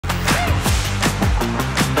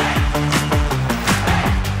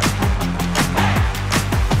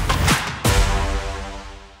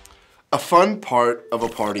fun part of a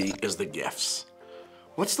party is the gifts.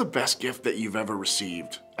 What's the best gift that you've ever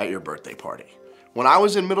received at your birthday party? When I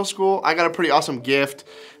was in middle school, I got a pretty awesome gift,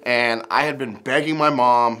 and I had been begging my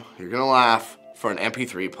mom, you're gonna laugh, for an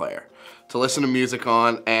MP3 player to listen to music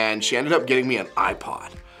on, and she ended up getting me an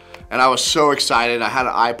iPod. And I was so excited. I had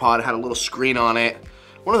an iPod, it had a little screen on it.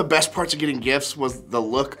 One of the best parts of getting gifts was the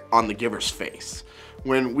look on the giver's face.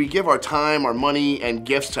 When we give our time, our money, and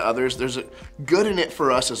gifts to others, there's a good in it for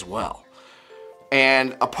us as well.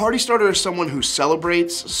 And a party starter is someone who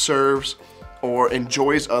celebrates, serves, or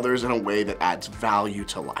enjoys others in a way that adds value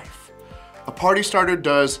to life. A party starter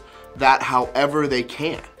does that however they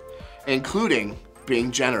can, including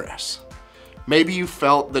being generous. Maybe you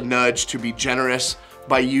felt the nudge to be generous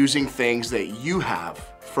by using things that you have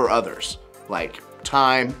for others, like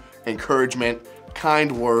time, encouragement,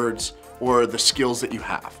 kind words, or the skills that you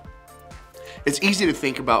have. It's easy to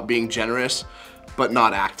think about being generous, but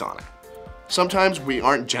not act on it. Sometimes we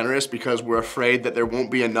aren't generous because we're afraid that there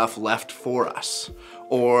won't be enough left for us,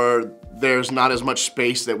 or there's not as much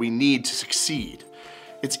space that we need to succeed.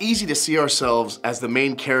 It's easy to see ourselves as the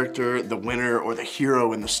main character, the winner, or the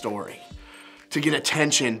hero in the story, to get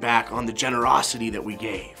attention back on the generosity that we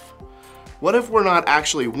gave. What if we're not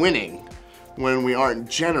actually winning when we aren't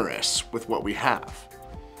generous with what we have?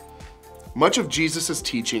 Much of Jesus'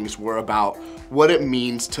 teachings were about what it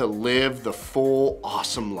means to live the full,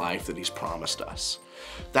 awesome life that he's promised us.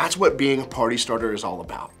 That's what being a party starter is all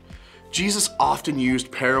about. Jesus often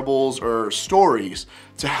used parables or stories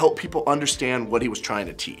to help people understand what he was trying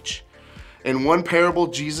to teach. In one parable,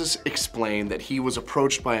 Jesus explained that he was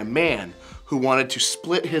approached by a man who wanted to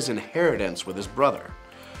split his inheritance with his brother,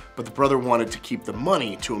 but the brother wanted to keep the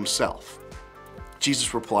money to himself.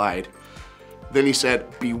 Jesus replied, then he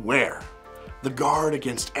said, beware. The guard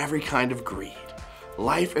against every kind of greed.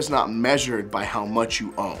 Life is not measured by how much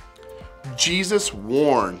you own. Jesus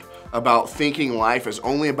warned about thinking life is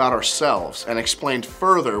only about ourselves and explained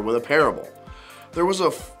further with a parable. There was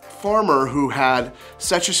a farmer who had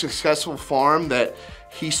such a successful farm that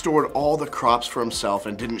he stored all the crops for himself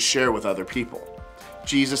and didn't share with other people.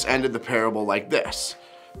 Jesus ended the parable like this.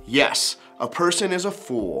 Yes, a person is a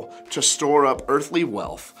fool to store up earthly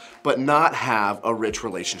wealth, but not have a rich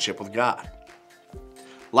relationship with God.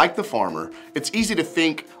 Like the farmer, it's easy to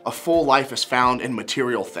think a full life is found in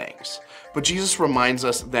material things, but Jesus reminds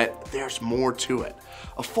us that there's more to it.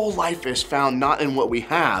 A full life is found not in what we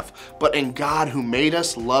have, but in God who made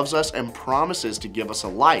us, loves us, and promises to give us a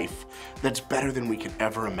life that's better than we could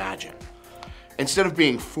ever imagine. Instead of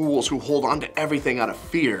being fools who hold on to everything out of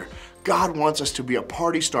fear, God wants us to be a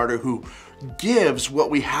party starter who gives what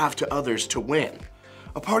we have to others to win.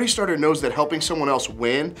 A party starter knows that helping someone else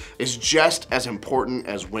win is just as important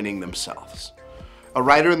as winning themselves. A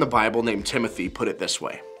writer in the Bible named Timothy put it this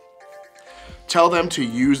way. Tell them to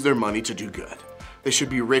use their money to do good. They should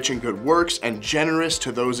be rich in good works and generous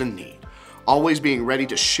to those in need, always being ready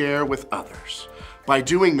to share with others. By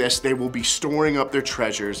doing this, they will be storing up their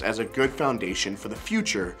treasures as a good foundation for the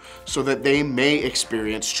future so that they may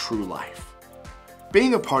experience true life.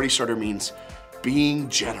 Being a party starter means being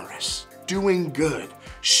generous, doing good,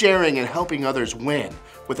 sharing and helping others win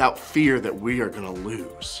without fear that we are gonna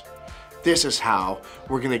lose. This is how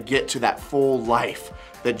we're gonna get to that full life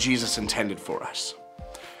that Jesus intended for us.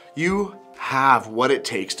 You have what it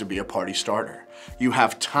takes to be a party starter. You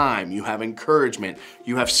have time, you have encouragement,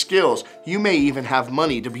 you have skills, you may even have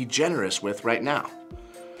money to be generous with right now.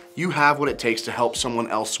 You have what it takes to help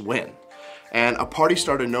someone else win. And a party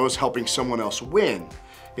starter knows helping someone else win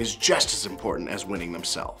is just as important as winning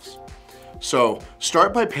themselves. So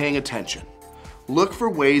start by paying attention. Look for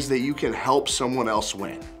ways that you can help someone else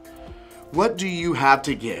win. What do you have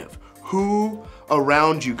to give? Who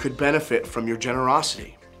around you could benefit from your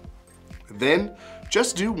generosity? Then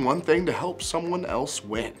just do one thing to help someone else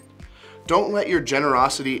win. Don't let your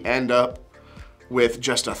generosity end up with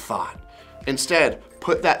just a thought. Instead,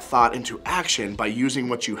 put that thought into action by using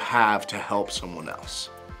what you have to help someone else.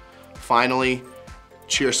 Finally,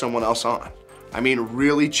 cheer someone else on. I mean,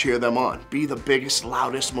 really cheer them on. Be the biggest,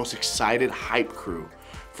 loudest, most excited hype crew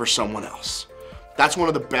for someone else. That's one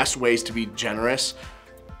of the best ways to be generous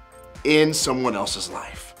in someone else's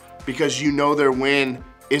life, because you know their win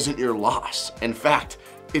isn't your loss. In fact,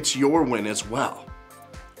 it's your win as well.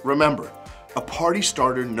 Remember, a party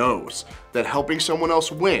starter knows that helping someone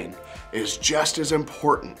else win is just as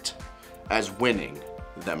important as winning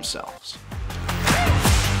themselves.